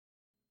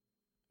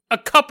A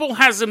couple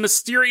has a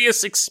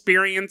mysterious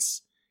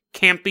experience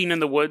camping in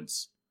the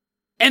woods.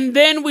 And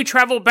then we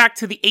travel back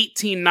to the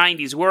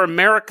 1890s, where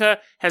America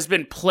has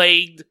been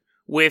plagued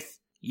with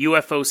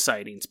UFO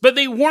sightings. But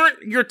they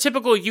weren't your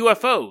typical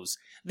UFOs.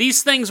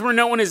 These things were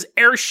known as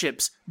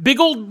airships, big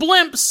old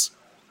blimps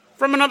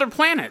from another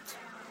planet.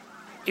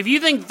 If you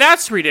think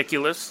that's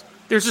ridiculous,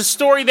 there's a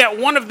story that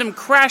one of them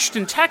crashed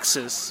in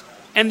Texas,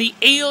 and the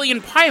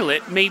alien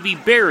pilot may be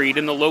buried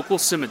in the local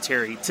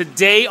cemetery.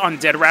 Today on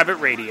Dead Rabbit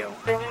Radio.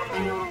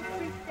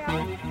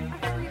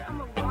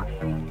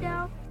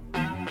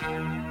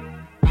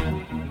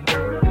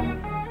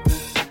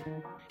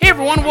 Hey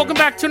everyone, welcome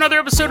back to another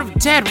episode of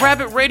Dead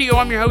Rabbit Radio.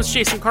 I'm your host,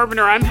 Jason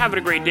Carpenter. I'm having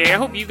a great day. I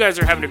hope you guys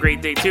are having a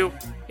great day too.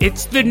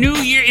 It's the new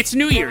year. It's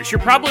New Year's. You're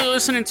probably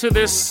listening to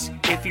this,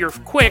 if you're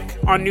quick,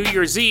 on New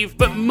Year's Eve,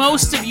 but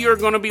most of you are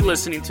going to be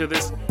listening to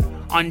this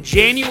on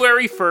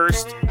January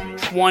 1st,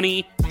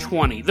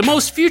 2020. The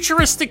most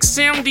futuristic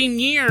sounding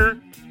year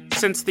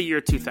since the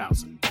year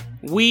 2000.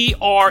 We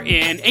are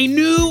in a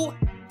new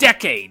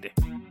decade.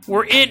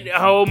 We're in,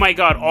 oh my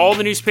god, all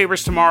the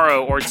newspapers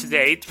tomorrow or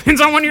today,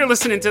 depends on when you're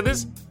listening to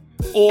this,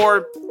 or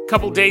a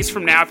couple days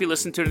from now if you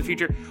listen to it in the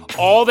future,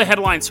 all the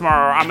headlines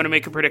tomorrow, I'm going to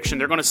make a prediction.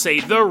 They're going to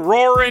say, the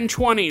Roaring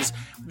 20s.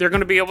 They're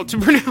going to be able to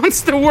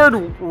pronounce the word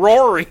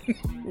roaring.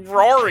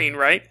 Roaring,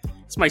 right?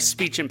 It's my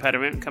speech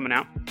impediment coming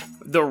out.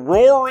 The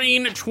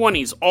Roaring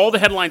 20s. All the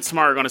headlines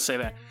tomorrow are going to say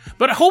that.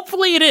 But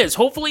hopefully it is.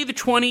 Hopefully the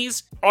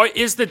 20s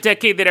is the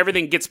decade that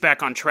everything gets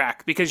back on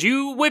track. Because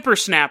you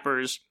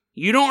whippersnappers,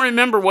 you don't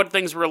remember what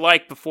things were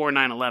like before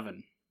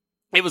 9/11.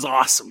 It was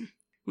awesome.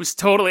 It was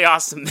totally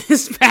awesome.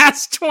 This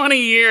past 20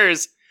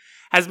 years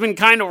has been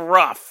kind of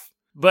rough.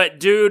 But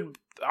dude,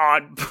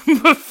 on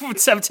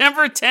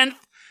September 10th,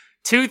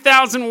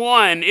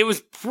 2001, it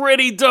was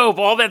pretty dope.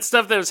 All that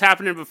stuff that was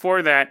happening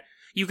before that,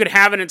 you could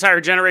have an entire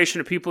generation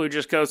of people who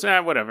just goes,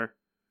 whatever.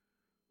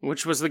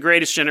 Which was the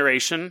greatest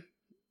generation.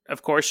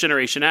 Of course,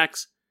 Generation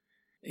X.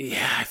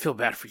 Yeah, I feel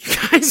bad for you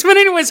guys. But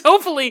anyways,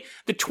 hopefully,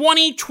 the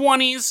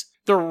 2020s,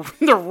 the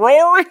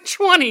Roaring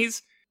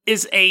 20s,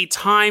 is a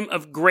time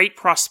of great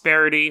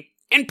prosperity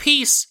and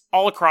peace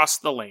all across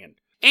the land.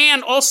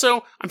 And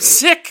also, I'm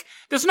sick.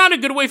 That's not a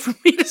good way for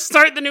me to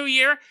start the new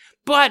year.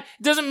 But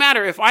it doesn't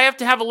matter. If I have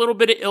to have a little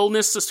bit of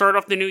illness to start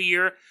off the new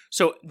year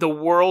so the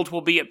world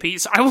will be at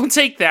peace, I will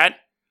take that.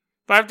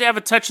 If I have to have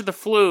a touch of the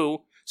flu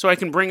so I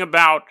can bring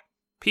about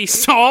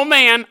peace to all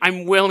man,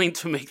 I'm willing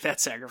to make that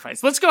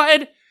sacrifice. Let's go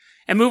ahead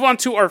and move on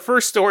to our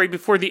first story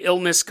before the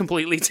illness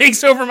completely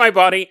takes over my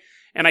body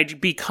and I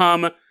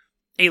become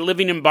a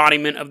living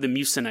embodiment of the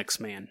Mucinex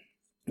Man.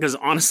 Because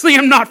honestly,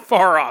 I'm not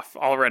far off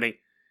already.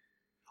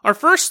 Our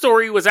first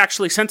story was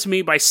actually sent to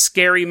me by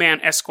Scary Man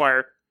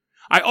Esquire.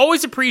 I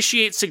always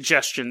appreciate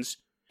suggestions,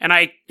 and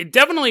I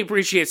definitely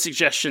appreciate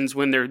suggestions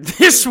when they're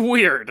this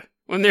weird,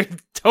 when they're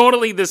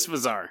totally this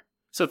bizarre.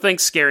 So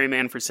thanks, Scary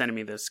Man, for sending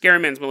me this. Scary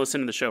Man's been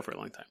listening to the show for a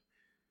long time.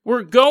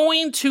 We're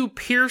going to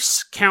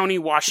Pierce County,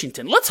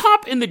 Washington. Let's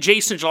hop in the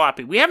Jason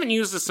Jalopy. We haven't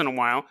used this in a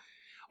while.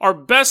 Our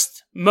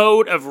best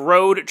mode of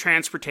road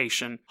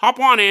transportation. Hop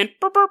on in.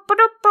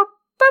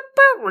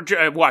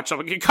 Watch, I'm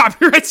going to get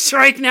copyright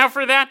strike now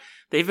for that.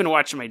 They've been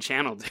watching my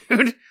channel,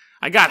 dude.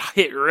 I got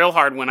hit real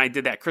hard when I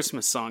did that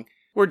Christmas song.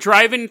 We're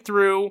driving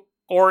through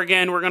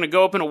Oregon. We're going to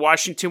go up into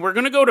Washington. We're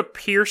going to go to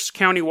Pierce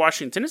County,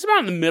 Washington. It's about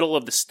in the middle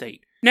of the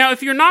state. Now,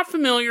 if you're not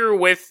familiar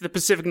with the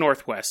Pacific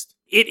Northwest,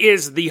 it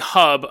is the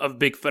hub of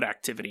Bigfoot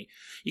activity.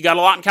 You got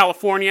a lot in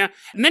California,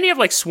 and then you have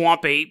like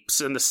swamp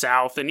apes in the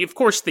south, and of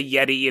course the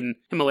Yeti and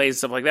Himalayas and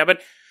stuff like that. But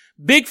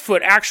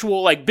Bigfoot,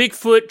 actual like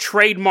Bigfoot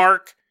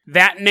trademark,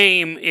 that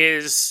name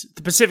is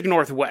the Pacific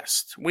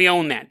Northwest. We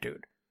own that,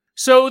 dude.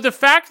 So the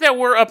fact that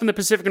we're up in the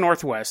Pacific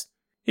Northwest,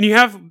 and you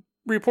have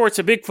reports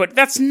of Bigfoot,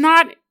 that's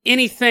not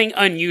anything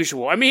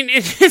unusual. I mean,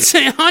 it's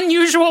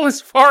unusual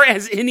as far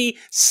as any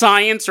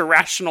science or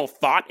rational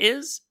thought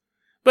is.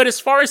 But as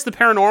far as the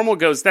paranormal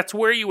goes, that's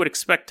where you would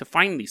expect to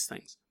find these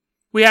things.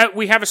 We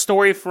have a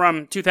story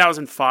from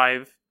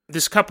 2005.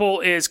 This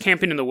couple is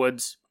camping in the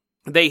woods.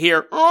 They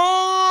hear,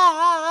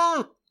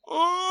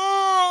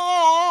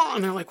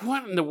 and they're like,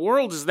 what in the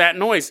world is that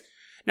noise?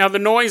 Now, the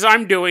noise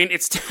I'm doing,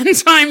 it's 10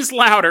 times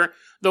louder.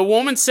 The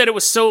woman said it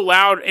was so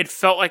loud, it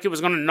felt like it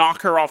was going to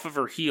knock her off of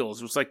her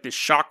heels. It was like this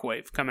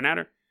shockwave coming at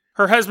her.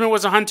 Her husband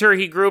was a hunter.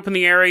 He grew up in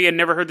the area and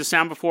never heard the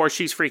sound before.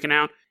 She's freaking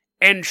out.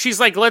 And she's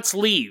like, let's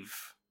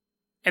leave.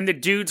 And the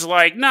dude's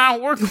like, no,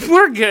 we're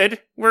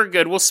good. We're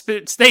good. We'll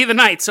stay the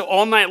night. So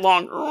all night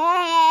long,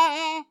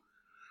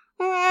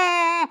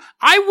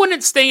 I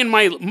wouldn't stay in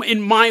my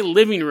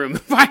living room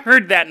if I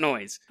heard that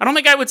noise. I don't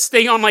think I would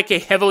stay on like a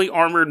heavily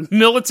armored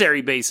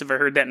military base if I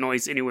heard that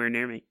noise anywhere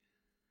near me.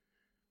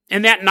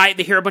 And that night,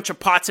 they hear a bunch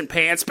of pots and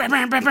pans.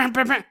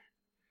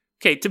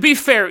 Okay, to be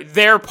fair,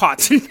 they're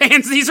pots and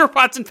pans. These are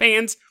pots and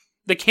pans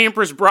the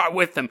campers brought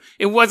with them.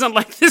 It wasn't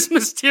like this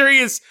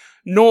mysterious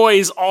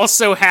noise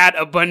also had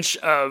a bunch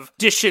of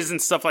dishes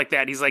and stuff like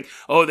that. He's like,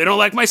 oh, they don't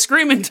like my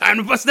screaming. Time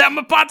to bust out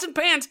my pots and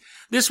pans.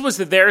 This was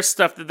their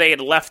stuff that they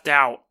had left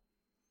out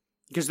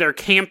because they're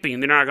camping.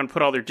 They're not going to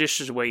put all their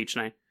dishes away each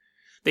night.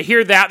 They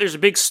hear that, there's a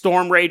big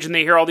storm rage, and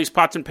they hear all these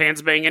pots and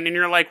pans banging, and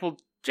you're like, well,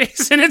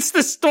 Jason, it's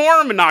the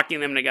storm knocking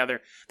them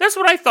together. That's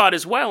what I thought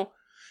as well.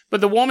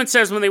 But the woman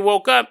says when they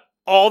woke up,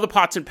 all the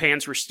pots and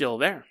pans were still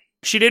there.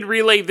 She did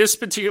relay this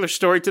particular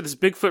story to this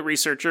Bigfoot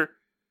researcher,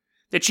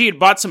 that she had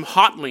bought some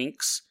hot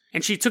links,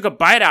 and she took a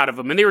bite out of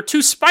them, and they were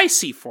too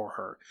spicy for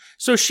her.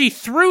 So she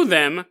threw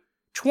them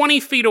 20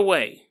 feet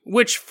away,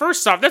 which,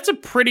 first off, that's a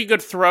pretty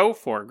good throw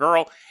for a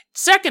girl.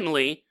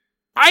 Secondly,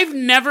 I've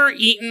never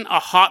eaten a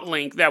hot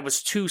link that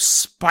was too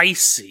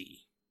spicy.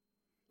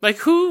 Like,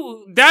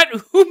 who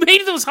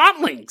made those hot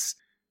links?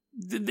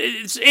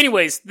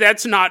 Anyways,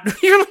 that's not...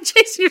 You're like,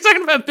 Jason, you're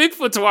talking about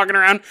Bigfoots walking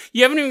around.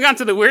 You haven't even gotten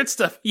to the weird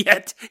stuff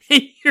yet.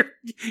 And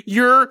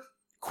you're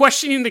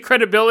questioning the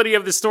credibility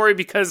of the story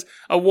because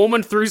a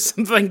woman threw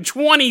something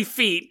 20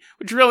 feet,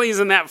 which really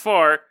isn't that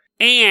far,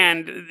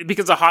 and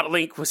because a hot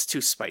link was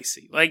too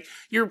spicy. Like,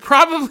 you're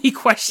probably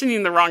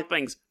questioning the wrong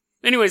things.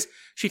 Anyways,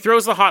 she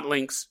throws the hot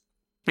links,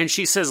 and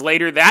she says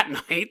later that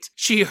night,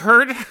 she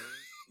heard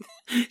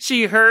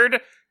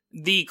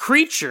the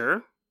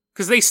creature,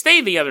 because they stay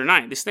another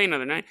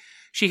night.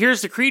 She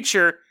hears the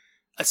creature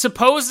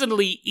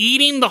supposedly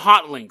eating the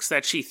hot links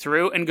that she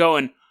threw and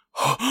going,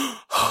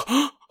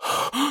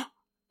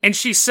 and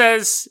she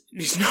says,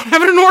 he's not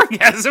having an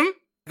orgasm.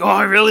 Oh,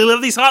 I really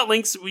love these hot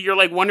links. You're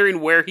like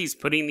wondering where he's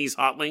putting these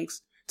hot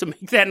links to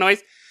make that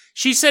noise.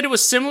 She said it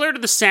was similar to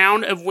the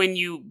sound of when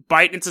you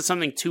bite into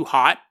something too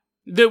hot.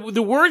 The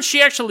word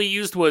she actually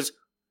used was,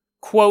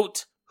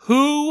 quote,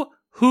 hoo,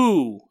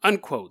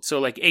 unquote. So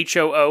like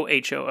H-O-O,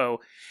 H-O-O.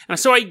 And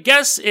so I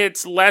guess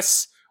it's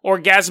less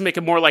orgasmic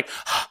and more like,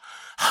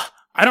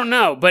 I don't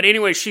know. But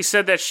anyway, she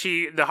said that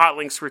the hot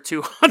links were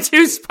too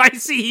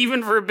spicy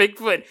even for a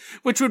Bigfoot,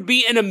 which would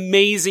be an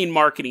amazing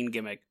marketing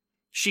gimmick.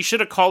 She should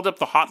have called up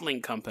the hot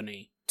link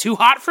company. Too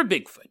hot for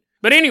Bigfoot.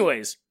 But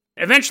anyways,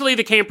 eventually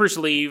the campers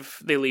leave.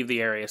 They leave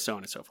the area, so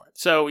on and so forth.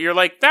 So you're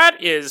like, that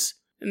is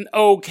an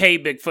okay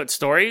Bigfoot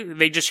story.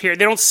 They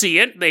don't see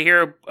it. They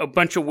hear a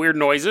bunch of weird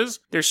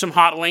noises. There's some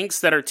hot links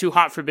that are too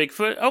hot for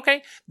Bigfoot.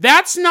 Okay.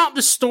 That's not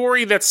the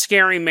story that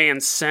Scary Man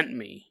sent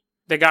me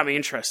that got me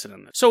interested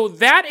in this. So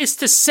that is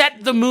to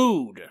set the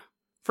mood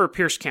for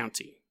Pierce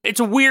County. It's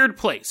a weird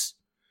place.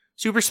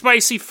 Super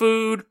spicy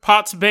food,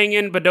 pots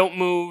banging but don't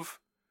move.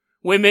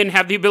 Women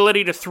have the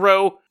ability to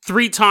throw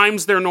 3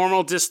 times their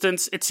normal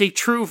distance. It's a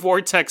true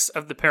vortex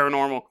of the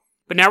paranormal.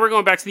 But now we're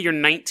going back to the year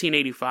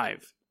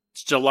 1985.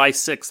 It's July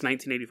 6,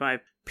 1985,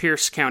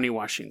 Pierce County,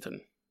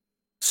 Washington.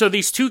 So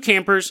these 2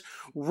 campers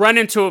run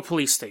into a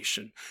police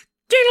station.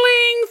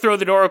 Ding-ling! Throw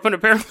the door open.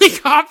 Apparently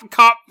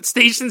cop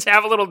stations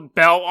have a little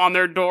bell on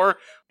their door.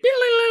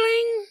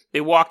 Ding-ling-ling!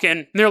 They walk in,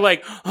 and they're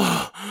like,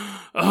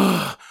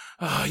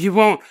 you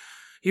won't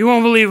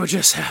believe what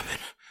just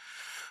happened.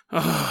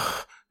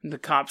 And the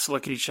cops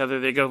look at each other.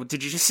 They go,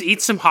 did you just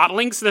eat some hot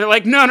links? They're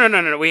like,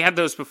 no. We had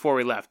those before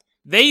we left.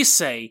 They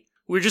say,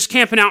 we're just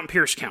camping out in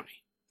Pierce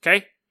County.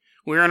 Okay?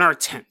 We're in our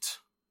tent.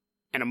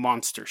 And a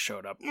monster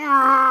showed up.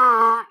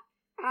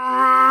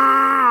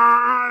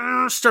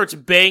 Starts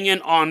banging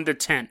on the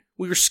tent.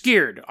 We were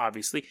scared,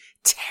 obviously.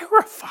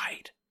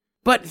 Terrified.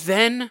 But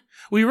then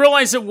we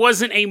realized it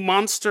wasn't a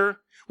monster.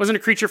 It wasn't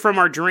a creature from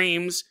our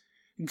dreams.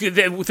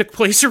 The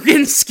police are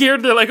getting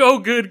scared. They're like, oh,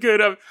 good.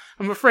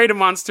 I'm afraid of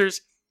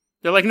monsters.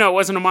 They're like, no, it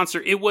wasn't a monster.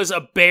 It was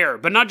a bear,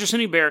 but not just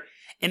any bear,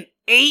 an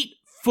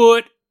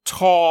 8-foot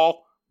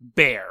tall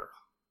bear.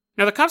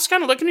 Now, the cops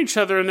kind of look at each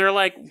other and they're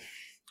like,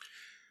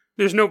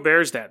 there's no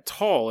bears that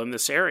tall in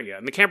this area.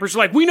 And the campers are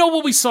like, we know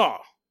what we saw.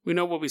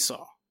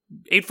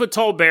 8-foot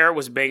tall bear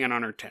was banging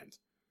on our tent.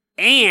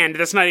 And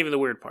that's not even the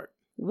weird part.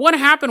 What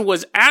happened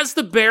was, as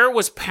the bear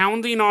was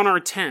pounding on our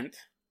tent,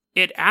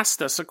 it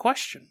asked us a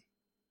question.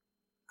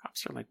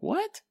 Cops are like,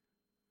 what?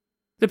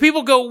 The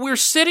people go, we're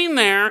sitting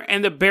there,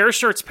 and the bear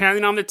starts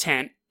pounding on the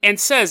tent and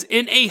says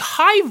in a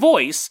high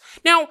voice,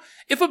 now,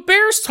 if a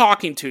bear's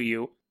talking to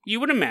you,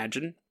 you would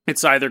imagine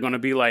it's either going to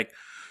be like,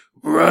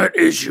 what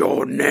is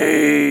your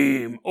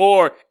name?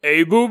 Or,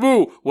 hey,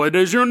 boo-boo, what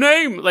is your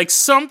name? Like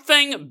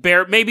something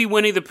bear, maybe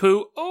Winnie the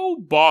Pooh. Oh,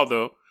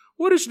 bother.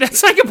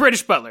 That's like a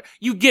British butler.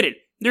 You get it.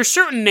 There's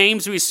certain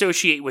names we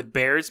associate with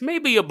bears.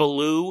 Maybe a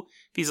Baloo,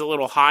 if he's a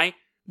little high.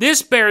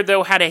 This bear,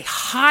 though, had a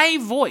high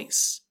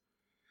voice.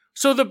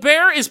 So the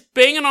bear is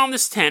banging on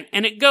this tent,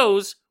 and it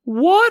goes,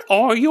 what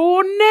are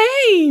your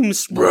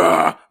names?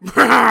 Brah,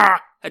 brah,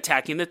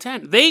 attacking the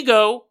tent. They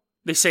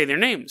say their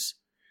names.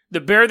 The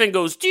bear then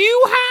goes, do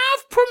you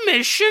have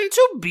permission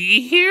to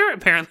be here?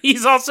 Apparently,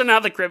 he's also now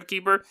the crib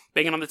keeper,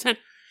 banging on the tent.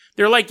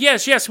 They're like,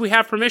 yes, we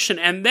have permission.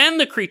 And then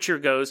the creature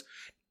goes,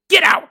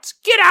 get out.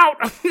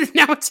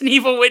 Now it's an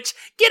evil witch.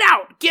 Get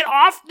out, get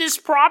off this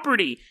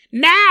property.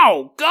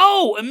 Now,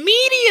 go,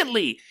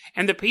 immediately.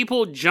 And the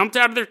people jumped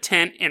out of their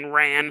tent and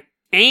ran.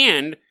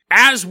 And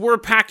as we're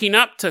packing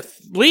up to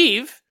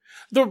leave,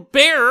 the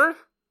bear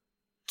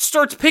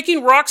starts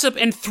picking rocks up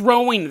and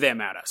throwing them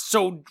at us.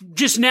 So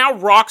just now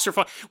rocks are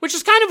flying, which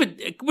is kind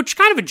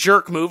of a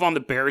jerk move on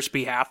the bear's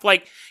behalf.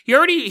 Like he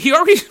already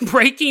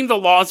breaking the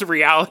laws of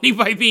reality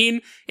by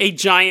being a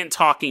giant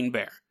talking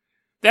bear.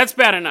 That's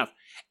bad enough.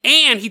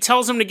 And he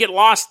tells them to get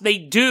lost. They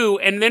do.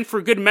 And then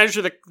for good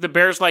measure, the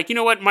bear's like, you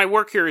know what? My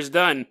work here is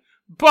done.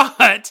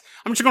 But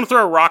I'm just going to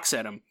throw rocks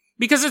at him.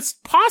 Because it's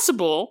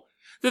possible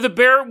that the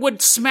bear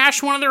would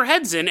smash one of their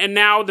heads in. And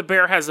now the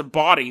bear has a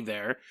body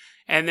there.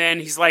 And then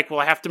he's like, well,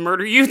 I have to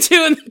murder you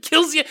too. And then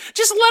kills you.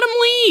 Just let him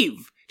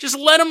leave. Just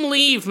let him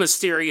leave,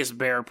 mysterious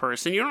bear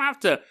person. You don't have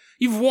to.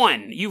 You've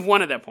won. You've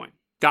won at that point.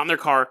 Got in their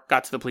car.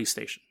 Got to the police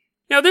station.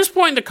 Now, at this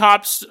point, the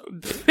cops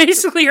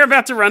basically are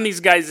about to run these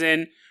guys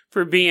in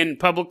for being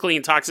publicly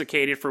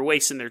intoxicated, for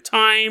wasting their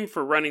time,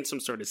 for running some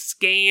sort of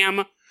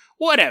scam,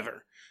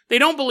 whatever. They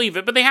don't believe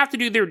it, but they have to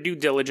do their due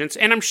diligence,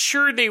 and I'm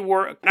sure they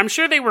were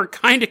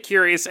kind of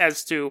curious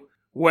as to,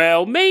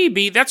 well,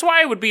 maybe. That's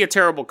why I would be a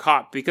terrible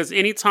cop, because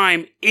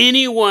anytime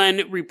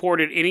anyone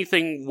reported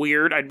anything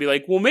weird, I'd be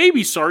like, well,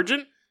 maybe,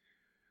 Sergeant.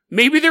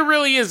 Maybe there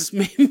really is,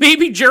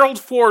 maybe Gerald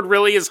Ford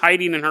really is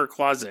hiding in her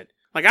closet.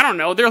 Like, I don't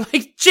know. They're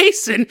like,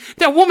 Jason,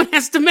 that woman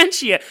has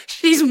dementia.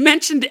 She's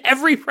mentioned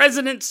every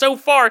president so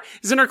far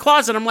is in her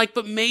closet. I'm like,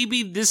 but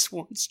maybe this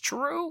one's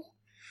true.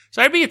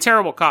 So I'd be a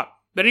terrible cop.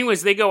 But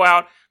anyways, they go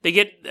out. They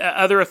get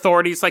other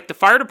authorities. Like the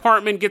fire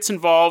department gets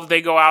involved.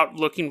 They go out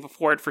looking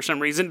for it for some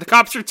reason. The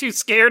cops are too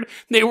scared.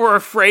 They were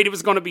afraid it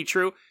was going to be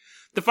true.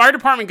 The fire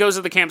department goes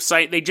to the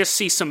campsite. They just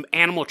see some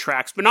animal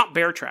tracks, but not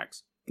bear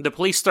tracks. The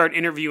police start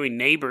interviewing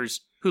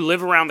neighbors who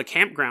live around the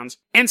campgrounds.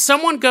 And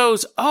someone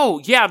goes,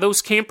 oh, yeah,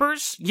 those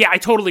campers? Yeah, I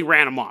totally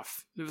ran them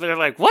off. They're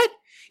like, what?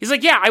 He's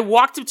like, yeah, I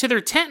walked up to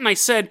their tent and I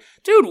said,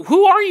 dude,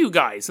 who are you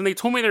guys? And they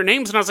told me their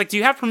names and I was like, do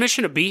you have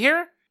permission to be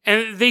here?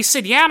 And they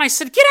said, yeah. And I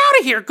said, get out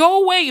of here.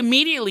 Go away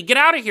immediately. Get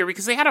out of here.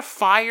 Because they had a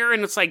fire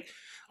and it's like,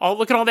 oh,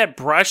 look at all that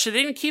brush. They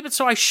didn't keep it.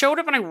 So I showed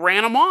up and I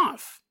ran them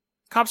off.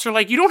 Cops are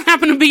like, you don't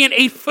happen to be an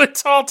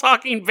 8-foot-tall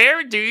talking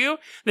bear, do you?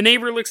 The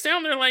neighbor looks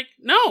down. They're like,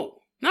 no,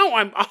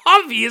 I'm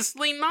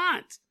obviously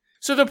not.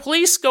 So the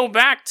police go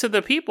back to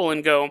the people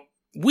and go,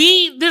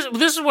 this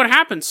is what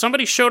happened.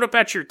 Somebody showed up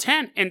at your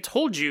tent and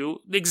told you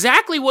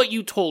exactly what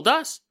you told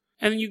us.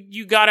 And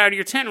you got out of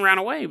your tent and ran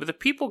away. But the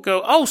people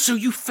go, oh, so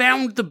you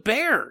found the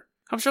bear.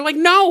 Cops are like,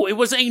 no, it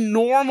was a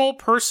normal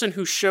person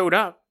who showed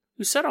up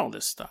who said all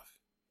this stuff.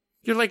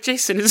 You're like,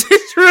 Jason, is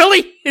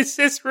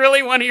this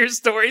really one of your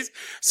stories?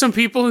 Some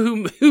people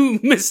who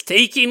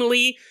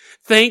mistakenly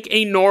think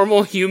a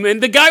normal human,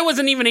 the guy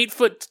wasn't even 8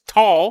 foot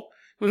tall.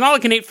 It was not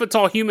like an 8 foot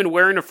tall human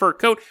wearing a fur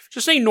coat.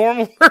 Just a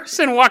normal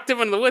person walked up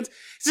into the woods.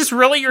 Is this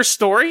really your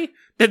story?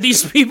 That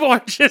these people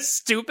are just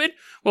stupid?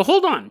 Well,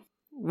 hold on.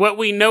 What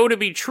we know to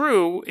be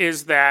true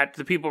is that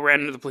the people ran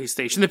into the police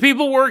station. The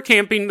people were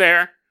camping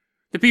there.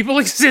 The people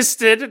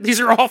existed. These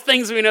are all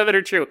things we know that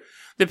are true.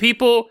 The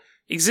people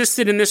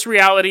existed in this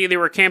reality. They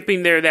were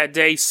camping there that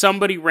day.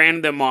 Somebody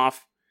ran them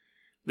off.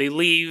 They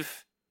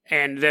leave,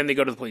 and then they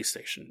go to the police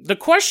station. The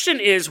question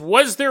is,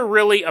 was there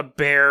really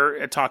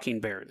a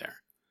talking bear there?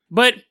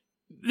 But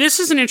this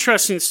is an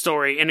interesting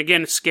story, and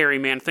again, scary,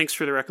 man. Thanks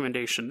for the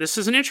recommendation. This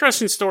is an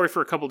interesting story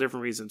for a couple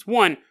different reasons.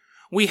 One,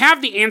 we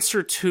have the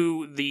answer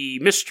to the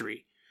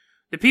mystery.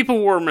 The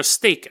people were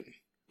mistaken.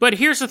 But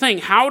here's the thing.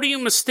 How do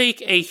you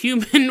mistake a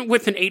human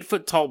with an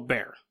 8-foot-tall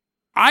bear?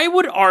 I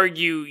would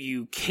argue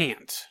you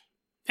can't.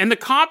 And the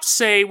cops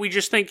say we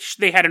just think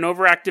they had an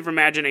overactive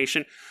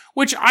imagination,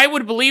 which I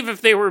would believe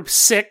if they were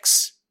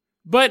 6.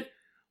 But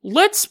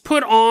let's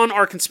put on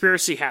our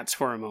conspiracy hats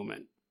for a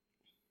moment.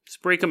 Let's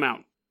break them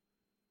out.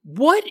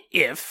 What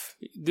if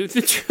the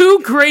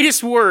 2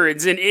 greatest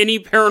words in any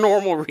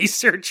paranormal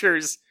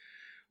researcher's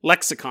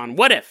lexicon,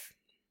 what if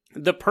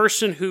the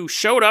person who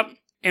showed up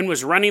and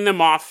was running them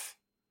off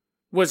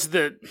was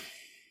the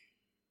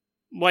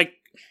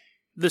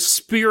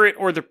spirit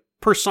or the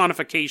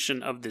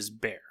personification of this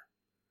bear?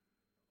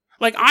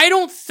 Like, I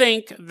don't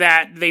think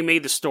that they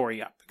made the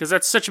story up, because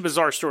that's such a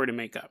bizarre story to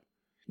make up.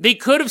 They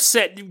could have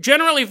said,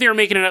 generally if they were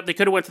making it up, they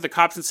could have went to the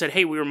cops and said,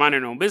 hey, we were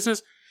minding our own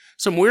business.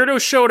 Some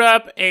weirdo showed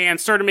up and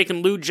started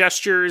making lewd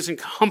gestures and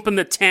humping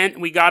the tent,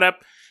 and we got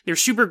up. They're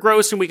super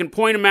gross, and we can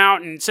point them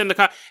out and send the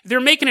cops. If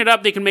they're making it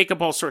up, they can make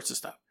up all sorts of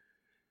stuff.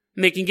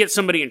 And they can get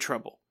somebody in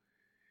trouble.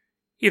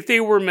 If they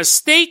were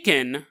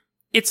mistaken,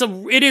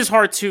 it is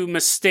hard to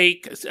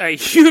mistake a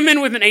human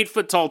with an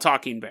 8-foot-tall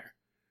talking bear.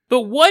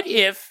 But what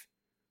if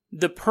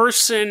the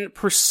person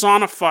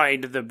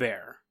personified the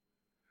bear?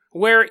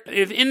 Where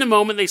if in the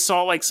moment they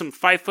saw like some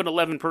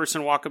 5'11"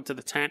 person walk up to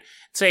the tent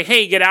and say,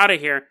 hey, get out of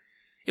here,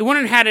 it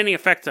wouldn't have had any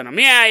effect on them.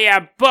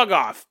 Yeah, bug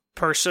off,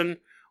 person.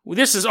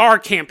 This is our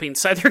camping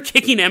site. They're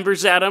kicking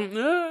embers at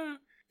him.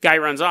 Guy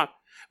runs off.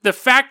 The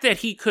fact that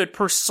he could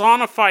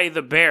personify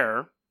the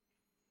bear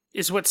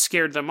is what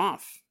scared them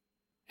off.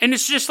 And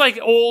it's just like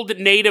old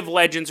native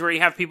legends where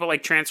you have people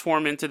like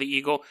transform into the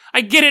eagle.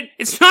 I get it.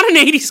 It's not an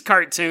 80s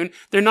cartoon.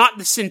 They're not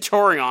the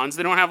Centaurions.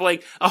 They don't have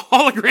like a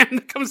hologram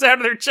that comes out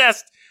of their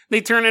chest.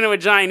 They turn into a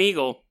giant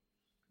eagle.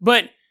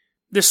 But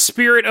the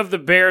spirit of the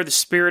bear, the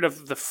spirit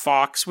of the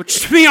fox,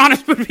 which to be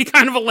honest would be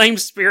kind of a lame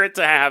spirit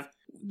to have.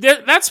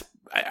 That's,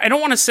 I don't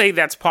want to say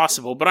that's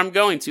possible, but I'm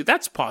going to.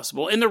 That's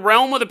possible. In the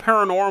realm of the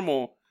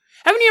paranormal,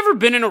 haven't you ever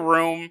been in a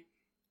room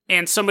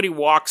and somebody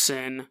walks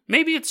in.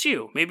 Maybe it's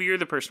you. Maybe you're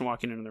the person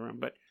walking into the room,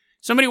 but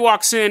somebody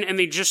walks in and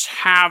they just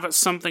have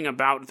something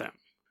about them.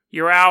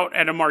 You're out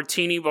at a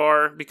martini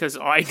bar, because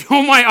I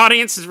know my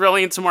audience is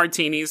really into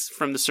martinis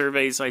from the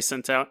surveys I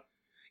sent out.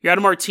 You're at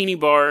a martini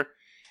bar,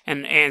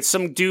 and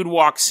some dude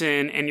walks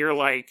in, and you're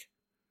like,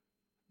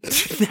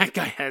 that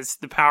guy has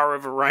the power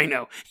of a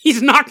rhino.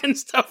 He's knocking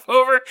stuff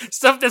over.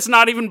 Stuff that's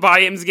not even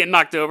by him is getting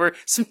knocked over.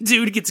 Some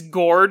dude gets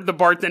gored. The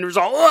bartender's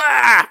all,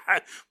 ah!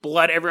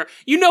 Blood everywhere.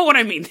 You know what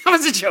I mean. That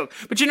was a joke.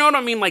 But you know what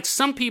I mean? Like,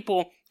 some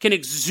people can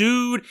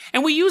exude,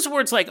 and we use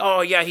words like,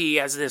 oh yeah, he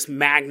has this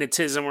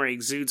magnetism where he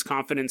exudes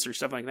confidence or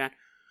stuff like that.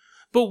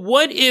 But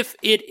what if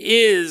it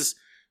is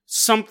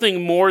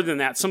something more than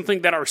that?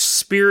 Something that our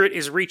spirit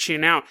is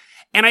reaching out.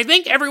 And I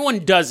think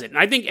everyone does it. And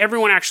I think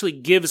everyone actually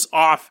gives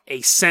off a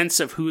sense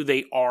of who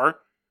they are,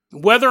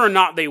 whether or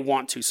not they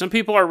want to. Some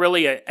people are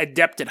really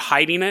adept at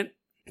hiding it,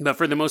 but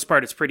for the most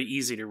part, it's pretty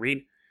easy to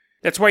read.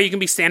 That's why you can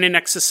be standing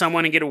next to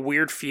someone and get a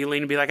weird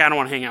feeling and be like, I don't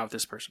want to hang out with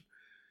this person.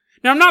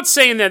 Now, I'm not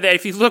saying that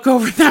if you look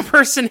over, that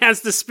person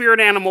has the spirit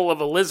animal of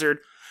a lizard,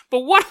 but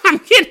what I'm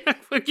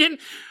getting,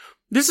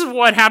 this is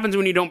what happens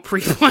when you don't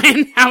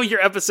pre-plan how your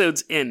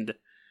episodes end.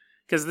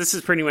 Because this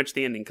is pretty much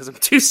the ending, because I'm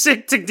too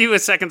sick to do a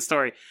second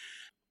story.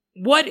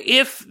 What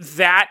if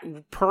that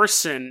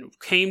person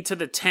came to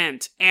the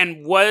tent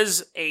and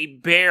was a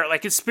bear,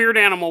 like his spirit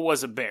animal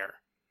was a bear,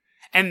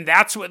 and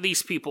that's what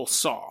these people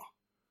saw?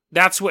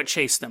 That's what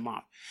chased them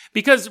off.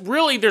 Because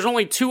really, there's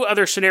only two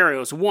other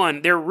scenarios.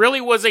 One, there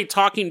really was a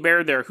talking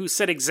bear there who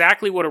said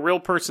exactly what a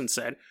real person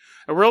said.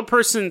 A real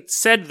person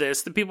said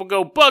this, the people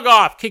go, bug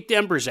off, kicked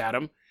embers at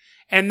him.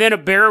 And then a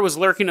bear was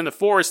lurking in the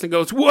forest and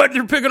goes, what?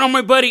 They're picking on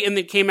my buddy. And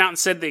then came out and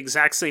said the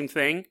exact same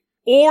thing.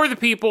 Or the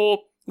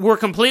people were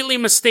completely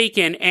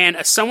mistaken, and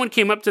someone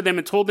came up to them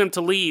and told them to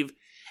leave,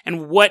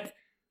 and what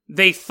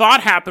they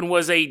thought happened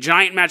was a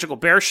giant magical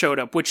bear showed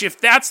up, which, if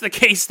that's the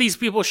case, these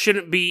people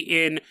shouldn't be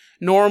in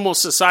normal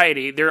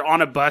society. They're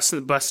on a bus,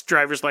 and the bus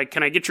driver's like,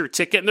 can I get your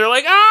ticket? And they're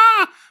like,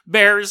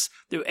 bears.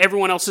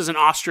 Everyone else is an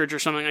ostrich or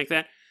something like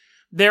that.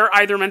 They're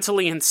either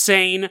mentally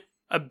insane,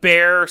 a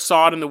bear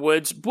saw it in the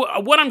woods.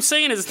 What I'm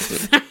saying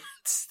is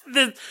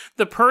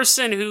the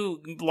person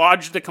who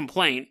lodged the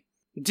complaint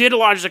did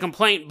lodge the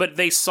complaint, but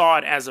they saw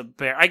it as a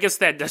bear. I guess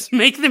that does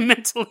make them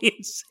mentally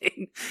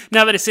insane.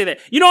 Now that I say that.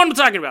 You know what I'm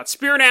talking about.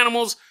 Spirit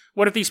animals.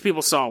 What if these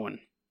people saw one?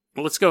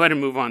 Well, let's go ahead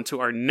and move on to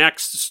our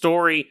next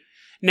story.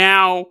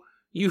 Now,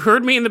 you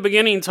heard me in the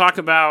beginning talk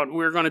about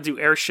we're going to do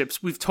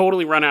airships. We've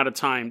totally run out of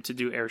time to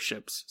do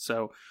airships.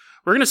 So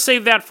we're going to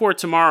save that for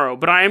tomorrow,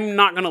 but I'm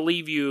not going to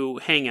leave you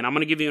hanging. I'm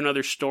going to give you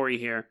another story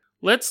here.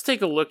 Let's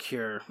take a look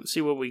here. Let's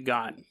see what we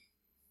got.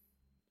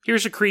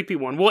 Here's a creepy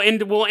one. We'll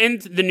end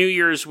the New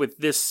Year's with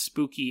this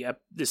spooky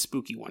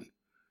one.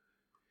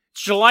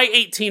 It's July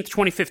 18th,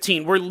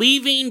 2015. We're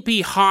leaving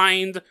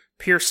behind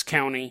Pierce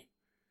County.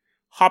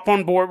 Hop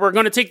on board. We're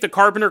going to take the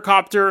Carpenter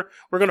copter.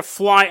 We're going to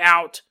fly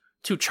out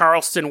to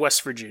Charleston,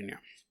 West Virginia.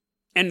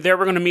 And there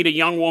we're going to meet a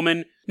young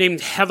woman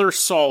named Heather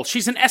Saul.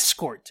 She's an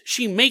escort.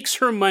 She makes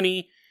her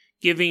money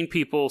giving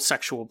people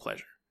sexual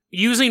pleasure.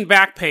 Using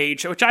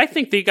Backpage, which I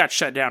think they got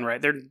shut down,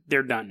 right?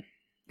 They're done.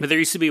 But there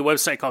used to be a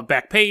website called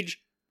Backpage.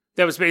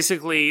 That was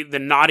basically the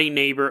naughty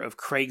neighbor of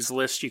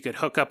Craigslist. You could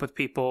hook up with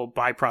people,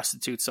 buy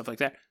prostitutes, stuff like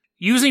that.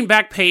 Using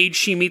Backpage,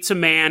 she meets a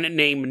man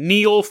named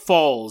Neil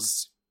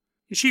Falls.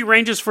 She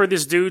arranges for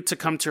this dude to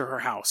come to her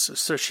house.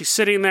 So she's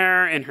sitting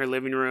there in her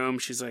living room.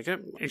 She's like,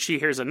 and she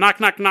hears a knock,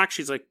 knock, knock.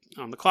 She's like,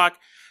 on the clock.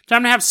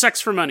 Time to have sex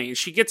for money. And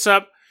she gets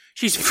up.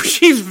 She's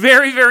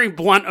very, very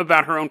blunt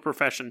about her own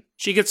profession.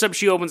 She gets up.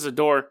 She opens the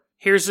door.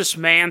 Here's this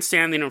man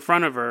standing in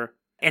front of her.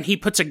 And he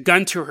puts a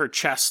gun to her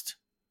chest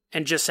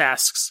and just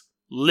asks,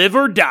 live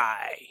or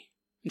die.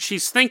 And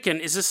she's thinking,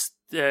 is this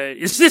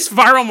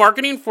viral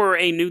marketing for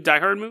a new Die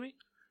Hard movie?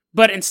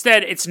 But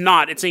instead, it's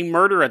not. It's a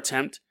murder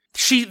attempt.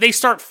 They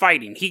start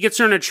fighting. He gets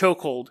her in a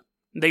chokehold.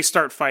 They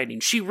start fighting.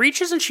 She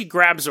reaches and she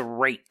grabs a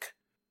rake.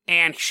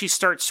 And she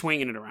starts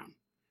swinging it around.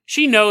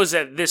 She knows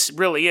that this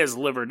really is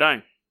live or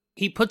die.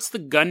 He puts the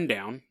gun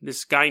down.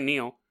 This guy,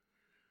 Neil,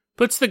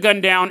 puts the gun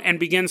down and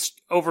begins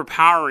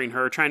overpowering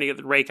her, trying to get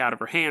the rake out of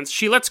her hands.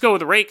 She lets go of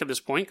the rake at this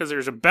point because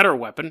there's a better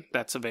weapon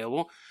that's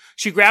available.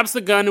 She grabs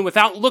the gun and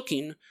without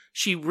looking,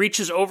 she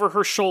reaches over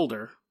her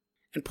shoulder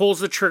and pulls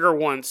the trigger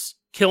once,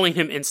 killing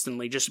him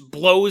instantly. Just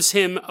blows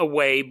him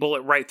away,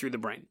 bullet right through the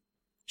brain.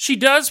 She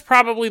does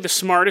probably the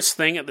smartest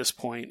thing at this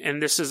point,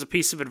 and this is a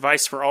piece of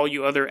advice for all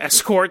you other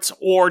escorts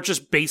or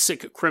just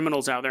basic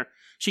criminals out there.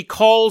 She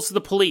calls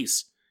the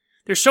police.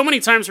 There's so many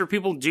times where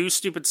people do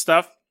stupid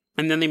stuff,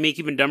 and then they make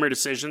even dumber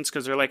decisions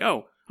because they're like,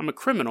 oh, I'm a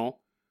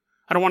criminal.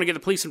 I don't want to get the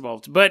police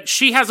involved. But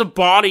she has a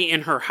body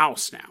in her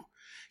house now.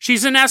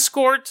 She's an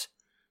escort.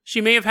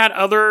 She may have had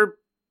other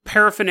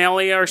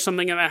paraphernalia or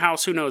something in that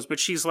house. Who knows? But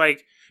she's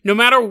like, no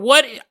matter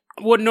what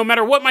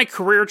my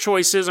career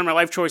choices or my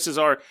life choices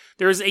are,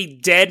 there is a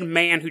dead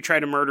man who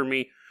tried to murder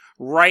me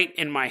right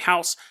in my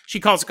house. She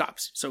calls the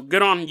cops. So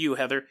good on you,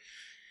 Heather.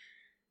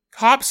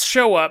 Cops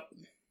show up.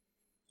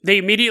 They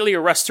immediately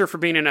arrest her for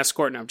being an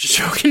escort. No, I'm just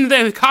joking.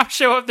 The cops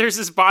show up. There's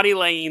this body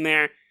laying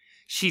there.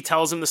 She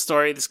tells him the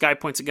story. This guy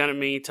points a gun at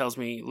me, tells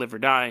me live or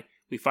die.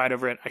 We fight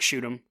over it. I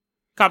shoot him.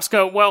 Cops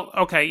go, well,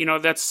 okay,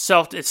 that's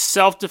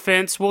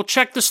self-defense. We'll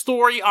check the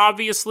story,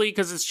 obviously,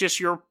 because it's just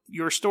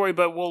your story,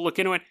 but we'll look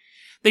into it.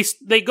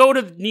 They go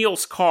to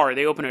Neil's car.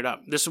 They open it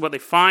up. This is what they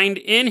find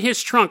in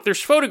his trunk.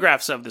 There's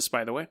photographs of this,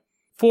 by the way.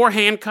 4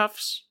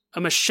 handcuffs,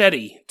 a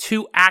machete,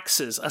 2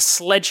 axes, a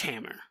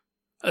sledgehammer,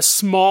 a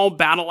small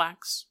battle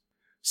axe,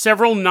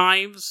 several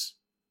knives,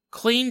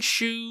 clean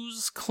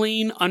shoes,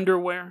 clean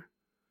underwear,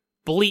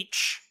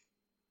 bleach,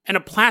 and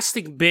a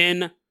plastic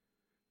bin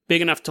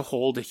big enough to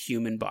hold a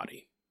human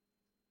body.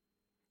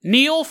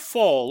 Neil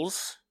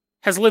Falls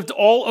has lived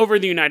all over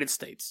the United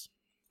States.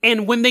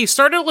 And when they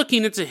started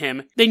looking into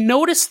him, they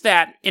noticed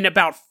that in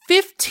about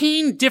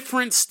 15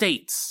 different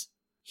states,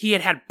 he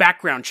had had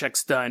background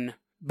checks done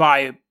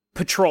by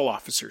patrol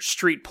officers,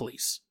 street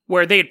police,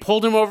 where they had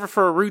pulled him over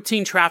for a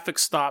routine traffic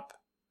stop.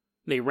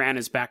 They ran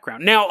his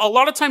background. Now, a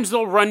lot of times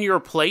they'll run your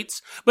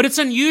plates, but it's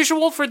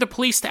unusual for the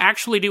police to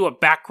actually do a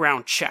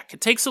background check.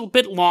 It takes a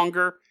bit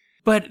longer,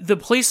 but the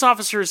police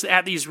officers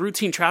at these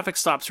routine traffic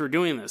stops were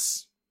doing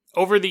this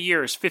over the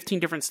years, 15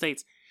 different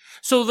states.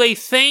 So they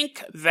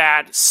think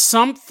that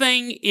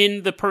something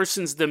in the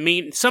person's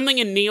demeanor, something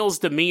in Neil's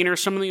demeanor,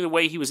 something in the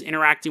way he was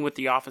interacting with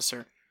the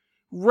officer,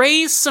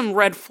 raised some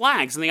red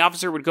flags. And the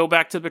officer would go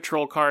back to the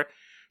patrol car,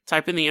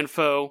 type in the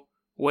info,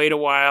 wait a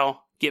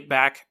while, get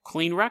back,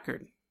 clean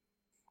record.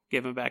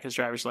 Give him back his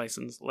driver's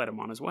license, let him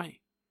on his way.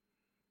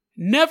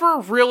 Never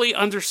really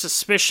under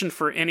suspicion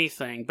for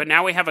anything, but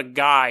now we have a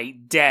guy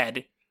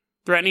dead,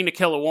 threatening to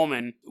kill a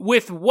woman,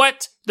 with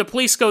what the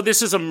police go,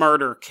 this is a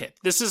murder kit.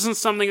 This isn't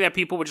something that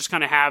people would just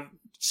kind of have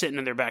sitting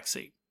in their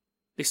backseat.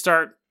 They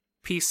start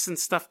piecing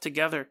stuff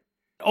together.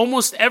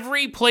 Almost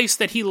every place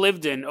that he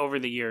lived in over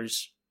the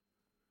years,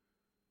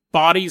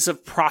 bodies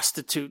of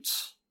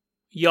prostitutes,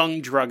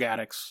 young drug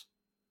addicts,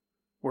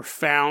 were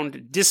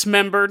found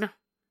dismembered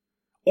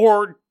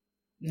or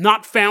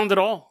not found at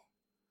all.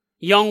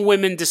 Young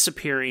women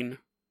disappearing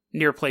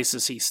near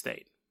places he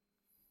stayed.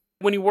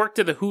 When he worked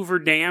at the Hoover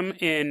Dam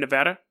in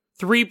Nevada,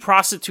 3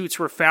 prostitutes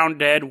were found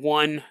dead,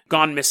 1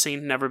 gone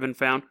missing, never been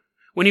found.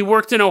 When he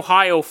worked in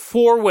Ohio,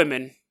 4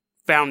 women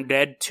found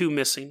dead, 2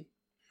 missing.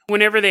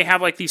 Whenever they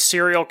have like these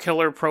serial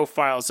killer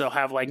profiles, they'll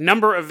have like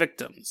number of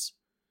victims.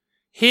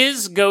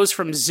 His goes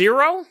from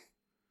 0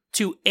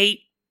 to 8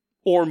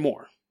 or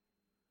more.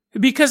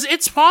 Because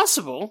it's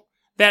possible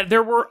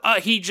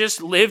that he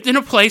just lived in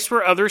a place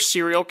where other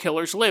serial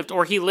killers lived,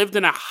 or he lived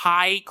in a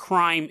high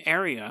crime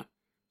area.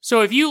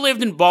 So if you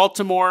lived in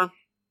Baltimore's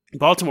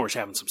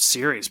having some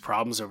serious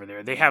problems over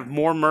there. They have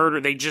more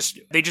murder. They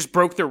just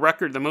broke their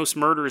record, the most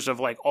murders of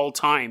like all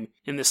time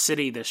in the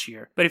city this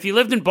year. But if you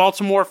lived in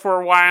Baltimore for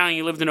a while, and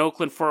you lived in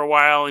Oakland for a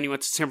while, and you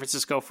went to San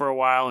Francisco for a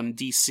while, and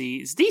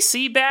DC, is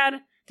DC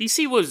bad?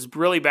 DC was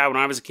really bad when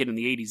I was a kid in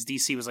the 80s.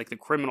 DC was like the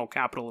criminal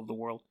capital of the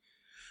world.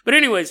 But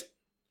anyways,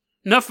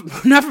 enough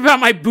about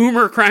my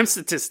boomer crime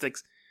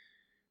statistics.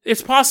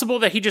 It's possible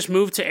that he just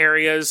moved to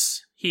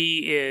areas.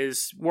 He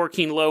is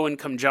working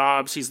low-income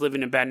jobs. He's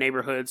living in bad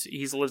neighborhoods.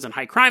 He lives in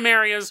high-crime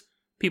areas.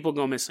 People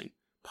go missing.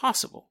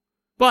 Possible.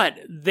 But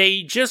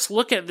they just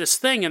look at this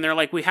thing and they're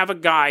like, we have a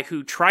guy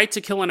who tried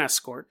to kill an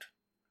escort,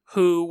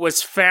 who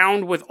was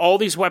found with all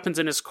these weapons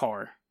in his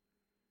car.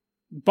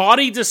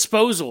 Body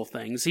disposal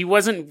things. He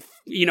wasn't,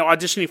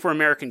 auditioning for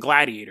American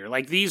Gladiator.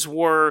 Like, these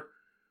were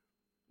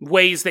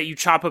ways that you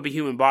chop up a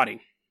human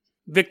body.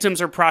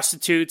 Victims are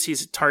prostitutes.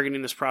 He's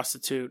targeting this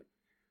prostitute.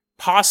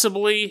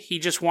 Possibly, he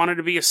just wanted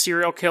to be a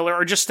serial killer,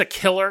 or just a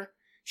killer.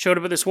 Showed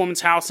up at this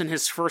woman's house and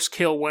his first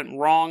kill went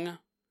wrong.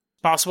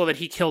 Possible that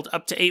he killed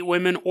up to 8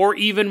 women, or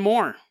even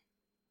more.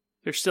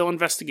 They're still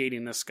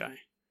investigating this guy.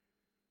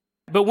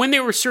 But when they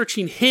were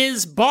searching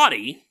his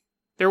body,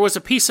 there was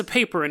a piece of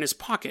paper in his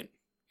pocket.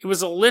 It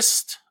was a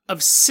list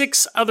of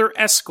 6 other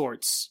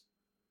escorts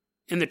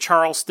in the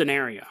Charleston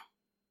area.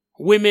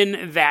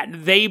 Women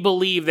that they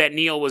believe that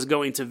Neil was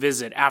going to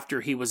visit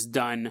after he was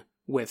done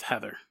with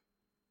Heather.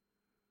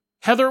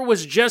 Heather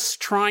was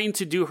just trying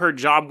to do her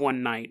job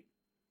one night,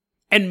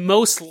 and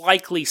most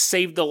likely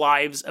saved the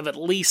lives of at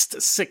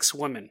least 6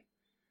 women,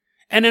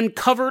 and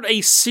uncovered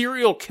a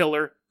serial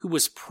killer who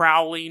was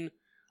prowling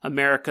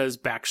America's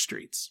back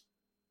streets.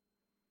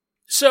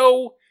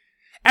 So,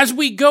 as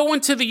we go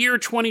into the year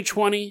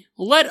 2020,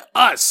 let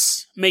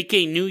us make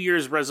a New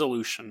Year's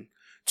resolution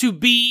to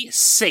be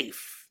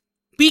safe.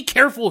 Be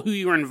careful who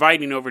you're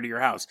inviting over to your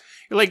house.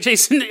 You're like,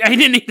 Jason, I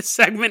didn't need a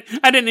segment.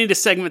 I didn't need a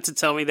segment to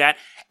tell me that.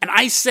 And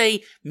I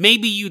say,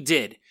 maybe you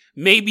did.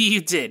 Maybe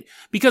you did.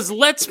 Because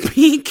let's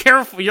be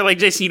careful. You're like,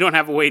 Jason, you don't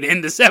have a way to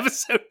end this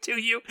episode, do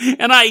you?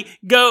 And I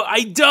go,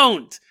 I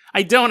don't.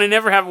 I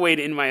never have a way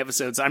to end my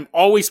episodes. I'm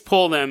always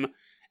pull them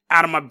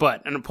out of my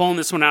butt. And I'm pulling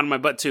this one out of my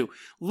butt too.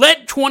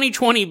 Let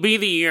 2020 be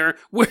the year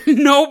where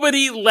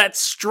nobody lets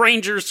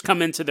strangers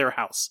come into their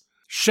house.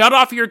 Shut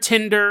off your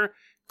Tinder.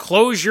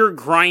 Close your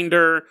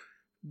Grindr.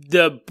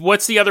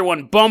 What's the other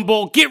one?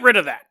 Bumble. Get rid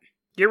of that.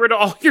 Get rid of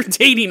all your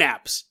dating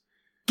apps.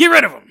 Get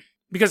rid of them.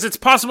 Because it's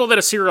possible that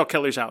a serial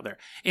killer's out there.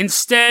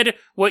 Instead,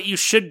 what you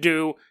should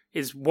do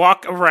is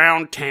walk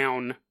around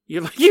town.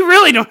 You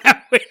really don't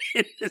have to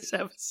in this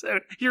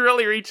episode. You're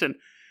really reaching.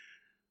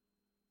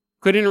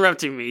 Quit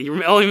interrupting me.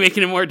 You're only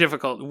making it more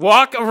difficult.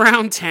 Walk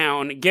around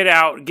town, get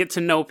out, get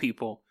to know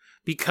people.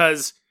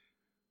 Because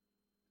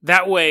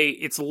that way,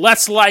 it's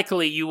less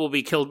likely you will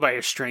be killed by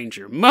a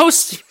stranger.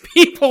 Most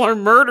people are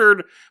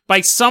murdered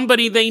by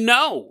somebody they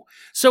know.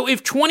 So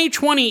if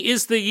 2020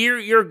 is the year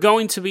you're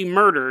going to be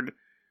murdered,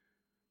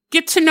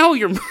 get to know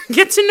your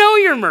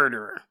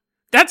murderer.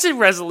 That's a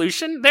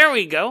resolution. There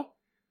we go.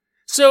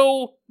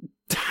 So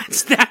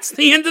that's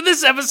the end of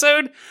this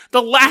episode.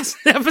 The last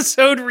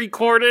episode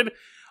recorded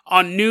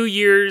on New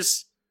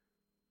Year's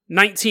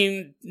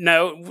 19.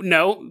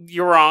 No,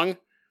 you're wrong.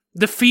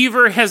 The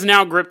fever has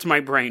now gripped my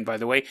brain, by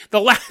the way. The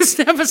last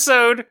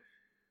episode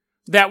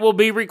that will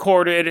be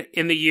recorded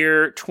in the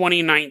year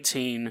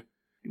 2019.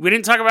 We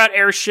didn't talk about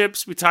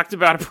airships. We talked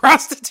about a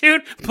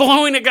prostitute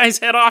blowing a guy's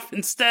head off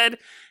instead.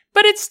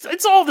 But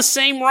it's all the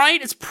same,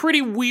 right? It's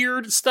pretty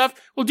weird stuff.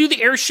 We'll do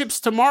the airships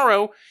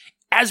tomorrow.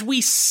 As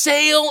we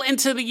sail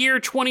into the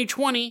year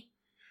 2020,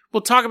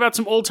 we'll talk about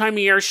some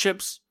old-timey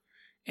airships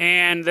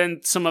and then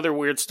some other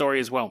weird story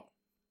as well.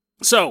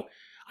 So,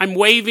 I'm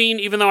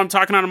waving, even though I'm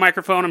talking on a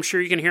microphone. I'm sure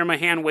you can hear my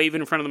hand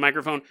waving in front of the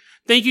microphone.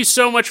 Thank you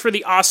so much for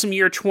the awesome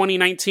year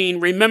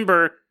 2019.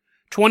 Remember,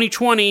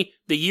 2020,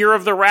 the year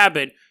of the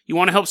rabbit. You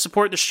want to help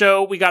support the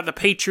show? We got the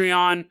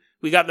Patreon.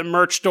 We got the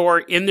merch store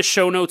in the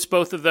show notes,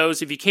 both of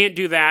those. If you can't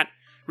do that,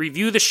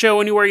 review the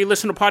show anywhere you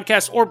listen to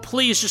podcasts, or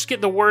please just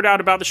get the word out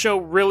about the show.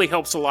 Really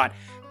helps a lot.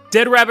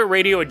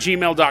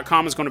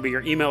 deadrabbitradio@gmail.com is going to be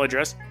your email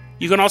address.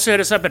 You can also hit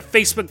us up at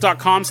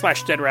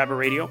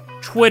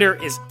facebook.com/deadrabbitradio.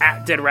 Twitter is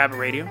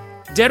 @deadrabbitradio.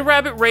 Dead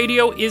Rabbit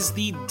Radio is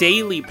the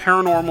daily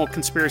paranormal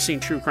conspiracy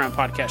and true crime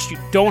podcast. You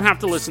don't have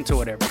to listen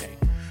to it every day.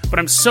 But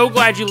I'm so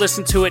glad you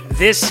listened to it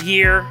this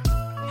year.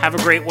 Have a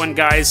great one,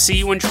 guys. See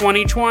you in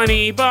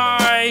 2020.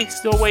 Bye.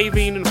 Still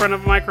waving in front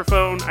of a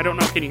microphone. I don't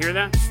know. Can you hear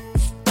that?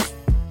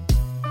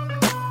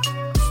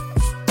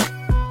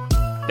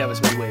 That was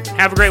me waving.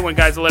 Have a great one,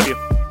 guys. I love you.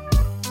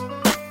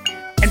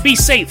 And be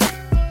safe.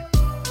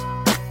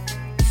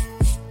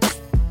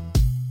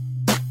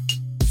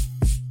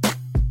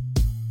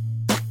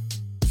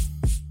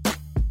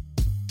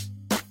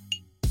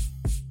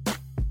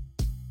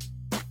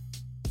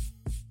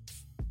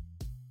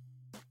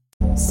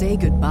 Say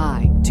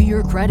goodbye to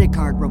your credit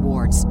card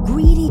rewards.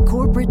 Greedy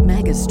corporate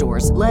mega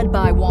stores, led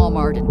by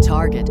Walmart and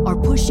Target, are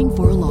pushing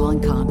for a law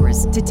in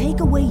Congress to take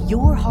away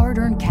your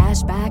hard-earned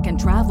cash back and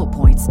travel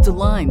points to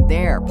line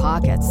their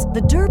pockets.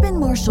 The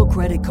Durbin-Marshall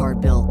credit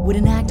card bill would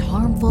enact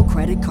harmful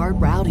credit card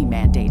routing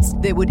mandates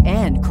that would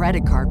end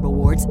credit card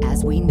rewards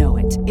as we know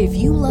it. If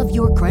you love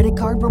your credit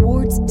card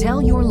rewards,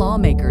 tell your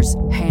lawmakers,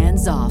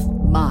 hands off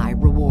my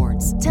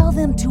rewards. Tell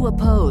them to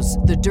oppose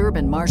the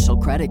Durbin-Marshall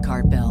credit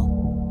card bill.